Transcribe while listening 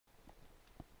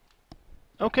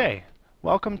Okay,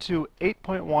 welcome to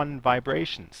 8.1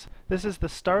 Vibrations. This is the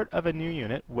start of a new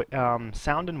unit,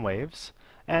 Sound and Waves,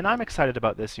 and I'm excited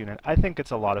about this unit. I think it's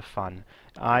a lot of fun.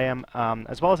 I am,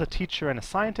 as well as a teacher and a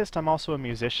scientist, I'm also a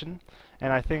musician,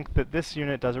 and I think that this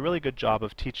unit does a really good job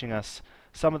of teaching us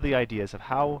some of the ideas of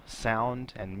how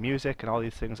sound and music and all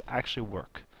these things actually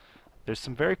work. There's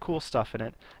some very cool stuff in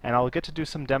it, and I'll get to do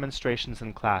some demonstrations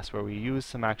in class where we use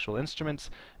some actual instruments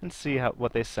and see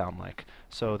what they sound like.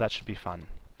 So that should be fun.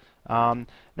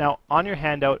 Now, on your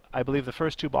handout, I believe the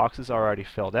first two boxes are already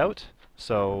filled out,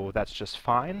 so that's just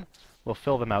fine. We'll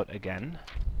fill them out again.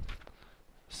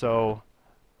 So,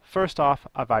 first off,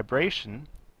 a vibration,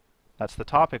 that's the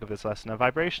topic of this lesson. A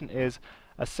vibration is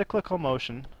a cyclical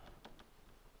motion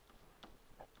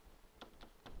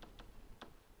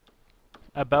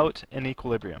about an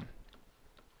equilibrium.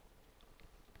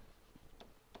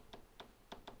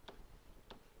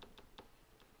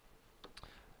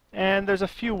 And there's a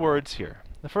few words here.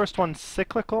 The first one,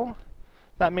 cyclical.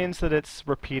 That means that it's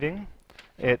repeating.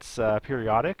 It's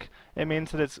periodic. It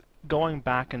means that it's going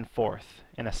back and forth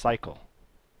in a cycle.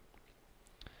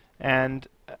 And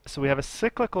so we have a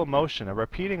cyclical motion, a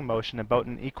repeating motion about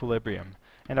an equilibrium.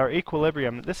 And our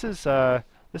equilibrium, this is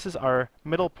our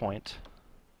middle point.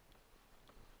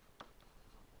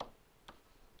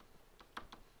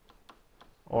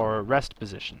 Or rest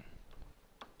position.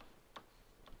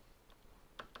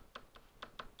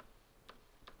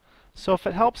 So if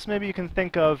it helps, maybe you can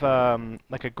think of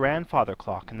like a grandfather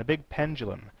clock and the big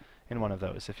pendulum in one of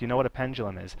those. If you know what a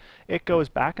pendulum is, it goes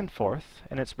back and forth,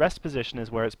 and its rest position is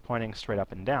where it's pointing straight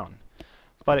up and down.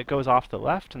 But it goes off to the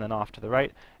left and then off to the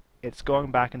right. It's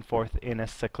going back and forth in a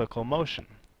cyclical motion,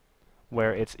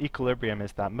 where its equilibrium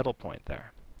is that middle point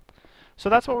there. So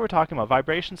that's what we're talking about.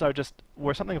 Vibrations are just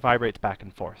where something vibrates back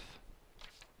and forth.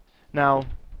 Now,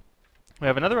 we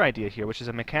have another idea here, which is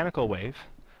a mechanical wave,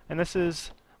 and this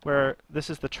is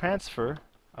the transfer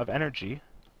of energy,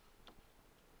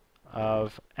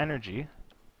 and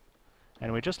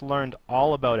we just learned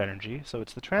all about energy, so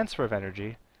it's the transfer of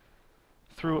energy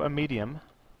through a medium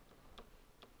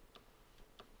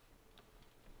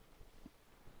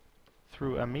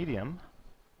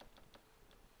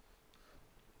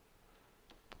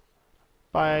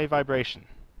by vibration.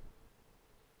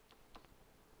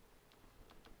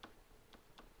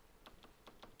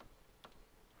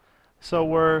 So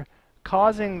we're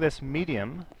causing this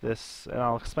medium, and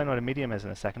I'll explain what a medium is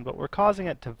in a second, but we're causing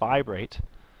it to vibrate,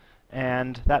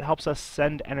 and that helps us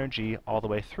send energy all the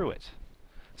way through it.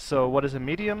 So what is a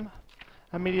medium?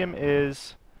 A medium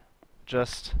is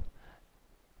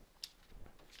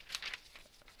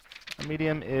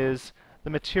the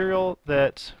material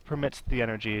that permits the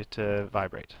energy to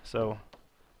vibrate. So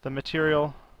the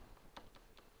material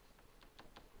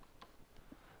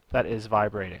that is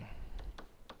vibrating.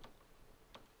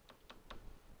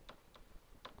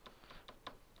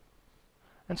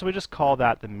 And so we just call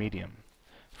that the medium.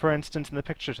 For instance, in the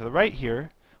picture to the right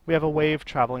here, we have a wave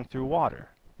traveling through water.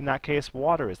 In that case,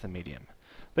 water is the medium.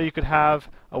 But you could have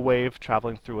a wave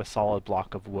traveling through a solid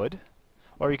block of wood,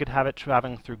 or you could have it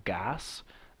traveling through gas,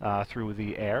 through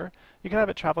the air. You can have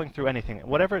it traveling through anything.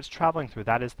 Whatever it's traveling through,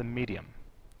 that is the medium.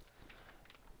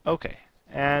 Okay,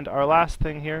 and our last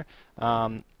thing here,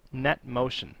 net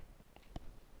motion.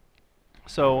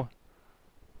 So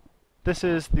this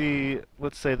is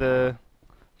let's say the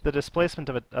displacement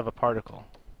of a particle.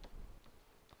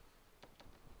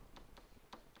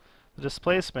 The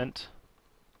displacement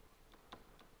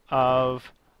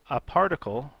of a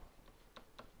particle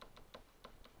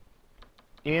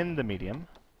in the medium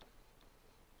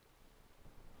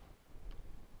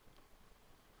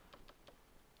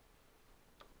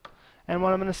and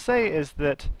what I'm going to say is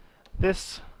that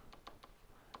this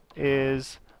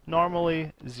is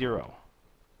normally zero.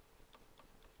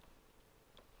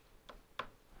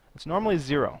 It's normally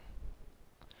zero,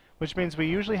 which means we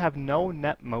usually have no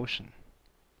net motion.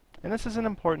 And this is an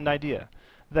important idea,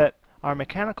 that our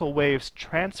mechanical waves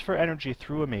transfer energy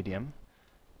through a medium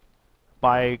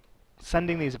by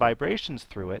sending these vibrations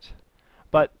through it,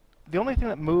 but the only thing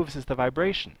that moves is the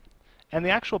vibration. And the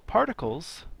actual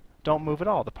particles don't move at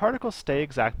all. The particles stay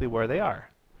exactly where they are.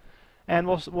 And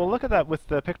we'll look at that with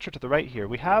the picture to the right here.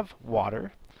 We have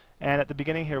water, and at the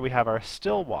beginning here we have our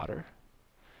still water,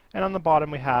 and on the bottom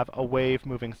we have a wave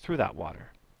moving through that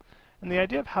water. And the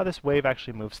idea of how this wave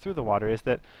actually moves through the water is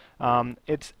that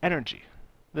it's energy.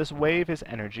 This wave is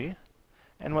energy,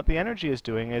 and what the energy is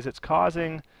doing is it's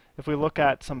causing, if we look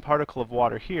at some particle of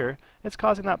water here, it's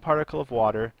causing that particle of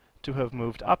water to have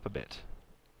moved up a bit.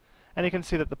 And you can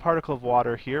see that the particle of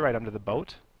water here, right under the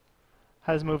boat,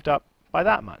 has moved up by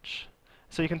that much.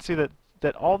 So you can see that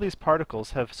that all these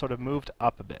particles have sort of moved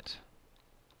up a bit.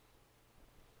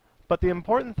 But the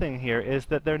important thing here is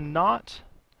that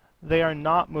they are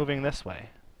not moving this way.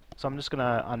 So I'm just going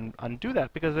to undo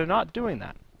that because they're not doing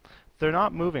that. They're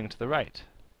not moving to the right.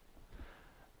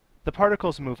 The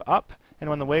particles move up, and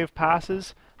when the wave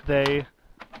passes, they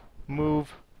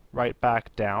move right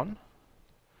back down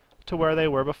to where they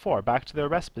were before, back to their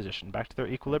rest position, back to their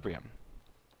equilibrium.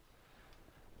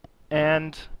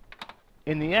 And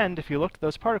in the end, if you looked at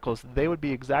those particles, they would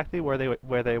be exactly where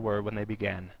they were when they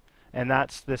began. And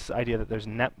that's this idea that there's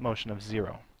net motion of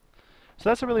zero. So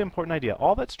that's a really important idea.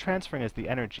 All that's transferring is the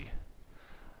energy.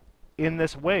 In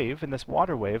this wave, in this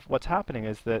water wave, what's happening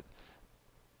is that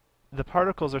the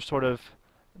particles are sort of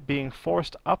being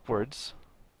forced upwards,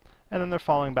 and then they're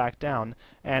falling back down.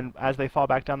 And as they fall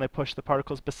back down, they push the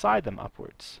particles beside them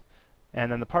upwards.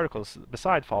 And then the particles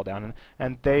beside fall down,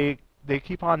 and they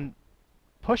keep on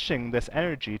pushing this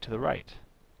energy to the right.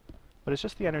 But it's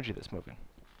just the energy that's moving.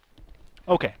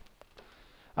 Okay.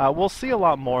 We'll see a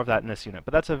lot more of that in this unit,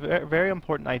 but that's a very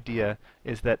important idea,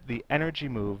 is that the energy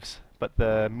moves, but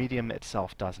the medium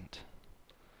itself doesn't.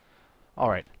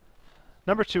 Alright.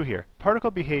 Number 2 here,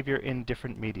 particle behavior in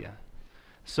different media.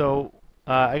 So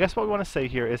I guess what we want to say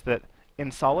here is that in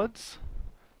solids,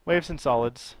 waves in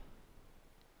solids,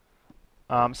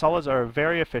 solids are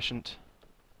very efficient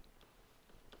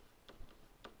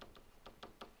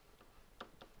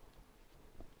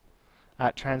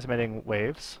at transmitting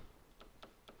waves.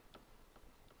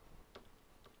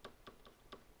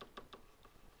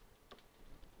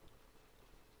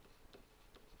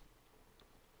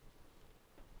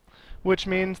 Which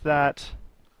means that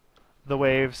the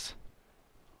waves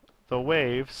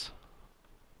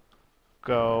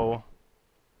go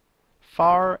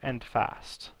far and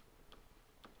fast.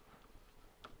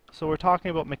 So we're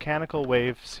talking about mechanical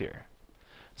waves here.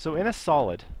 So in a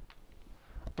solid,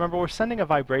 remember we're sending a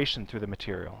vibration through the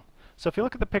material. So if you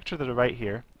look at the picture to the right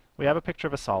here, we have a picture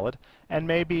of a solid, and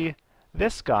maybe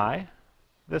this guy,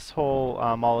 this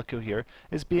whole molecule here,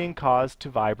 is being caused to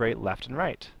vibrate left and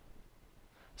right.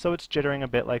 So it's jittering a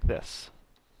bit like this.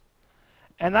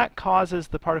 And that causes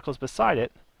the particles beside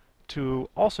it to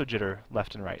also jitter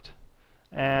left and right.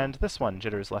 And this one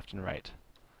jitters left and right.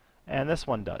 And this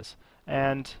one does.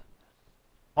 And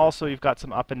also you've got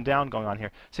some up and down going on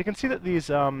here. So you can see that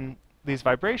these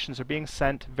vibrations are being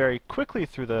sent very quickly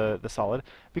through the solid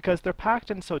because they're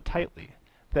packed in so tightly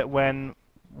that when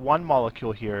one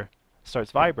molecule here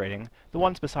starts vibrating, the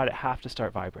ones beside it have to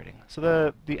start vibrating.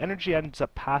 So the energy ends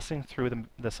up passing through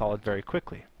the solid very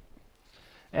quickly.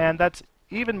 And that's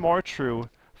even more true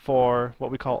for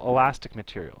what we call elastic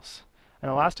materials. An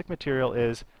elastic material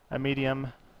is a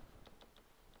medium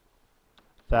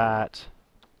that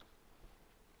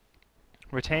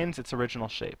retains its original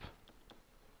shape.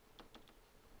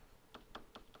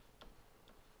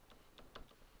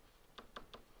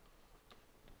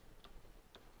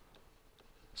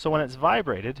 So when it's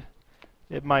vibrated,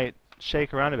 it might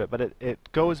shake around a bit, but it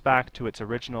goes back to its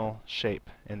original shape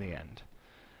in the end.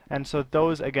 And so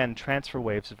those, again, transfer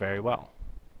waves very well.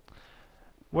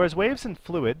 Whereas waves in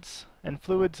fluids, and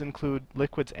fluids include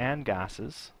liquids and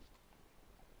gases.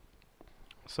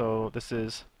 So this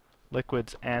is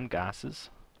liquids and gases.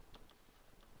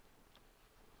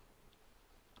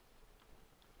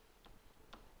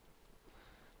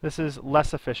 This is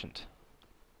less efficient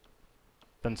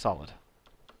than solid.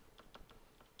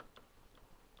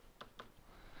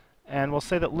 And we'll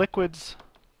say that liquids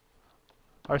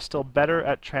are still better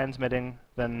at transmitting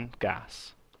than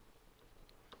gas.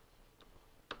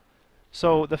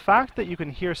 So the fact that you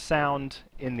can hear sound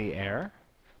in the air,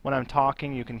 when I'm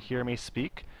talking you can hear me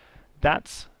speak,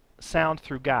 that's sound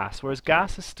through gas, whereas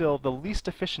gas is still the least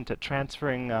efficient at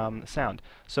transferring sound.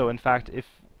 So in fact,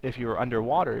 if you were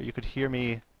underwater, you could hear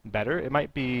me better. It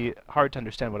might be hard to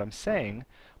understand what I'm saying,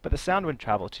 but the sound would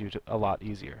travel to you a lot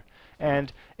easier.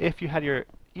 And if you had your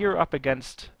ear up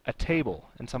against a table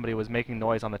and somebody was making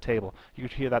noise on the table, you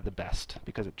could hear that the best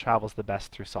because it travels the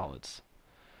best through solids.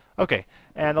 Okay,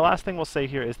 and the last thing we'll say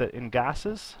here is that in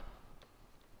gases,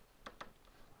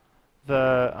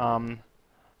 the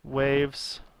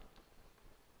waves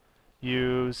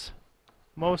use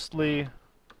mostly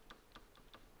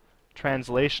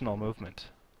translational movement.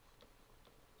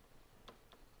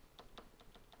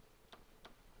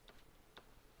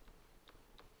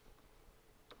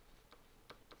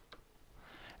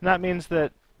 And that means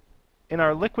that in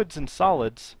our liquids and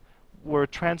solids, we're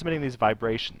transmitting these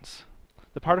vibrations.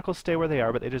 The particles stay where they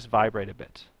are, but they just vibrate a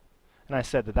bit. And I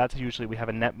said that that's usually we have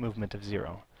a net movement of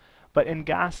zero. But in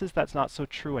gases, that's not so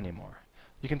true anymore.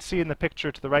 You can see in the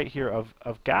picture to the right here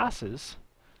of gases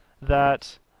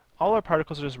that all our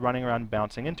particles are just running around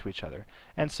bouncing into each other.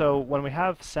 And so when we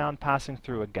have sound passing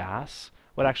through a gas,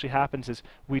 what actually happens is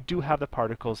we do have the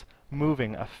particles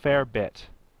moving a fair bit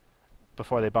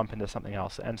before they bump into something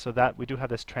else. And so that we do have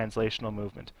this translational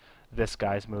movement. This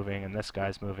guy's moving, and this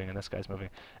guy's moving, and this guy's moving.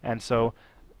 And so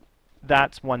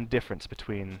that's one difference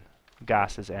between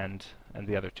gases and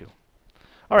the other two.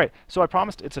 Alright, so I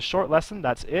promised it's a short lesson.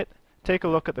 That's it. Take a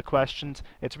look at the questions.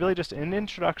 It's really just an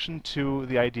introduction to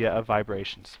the idea of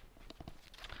vibrations.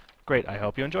 Great, I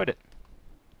hope you enjoyed it.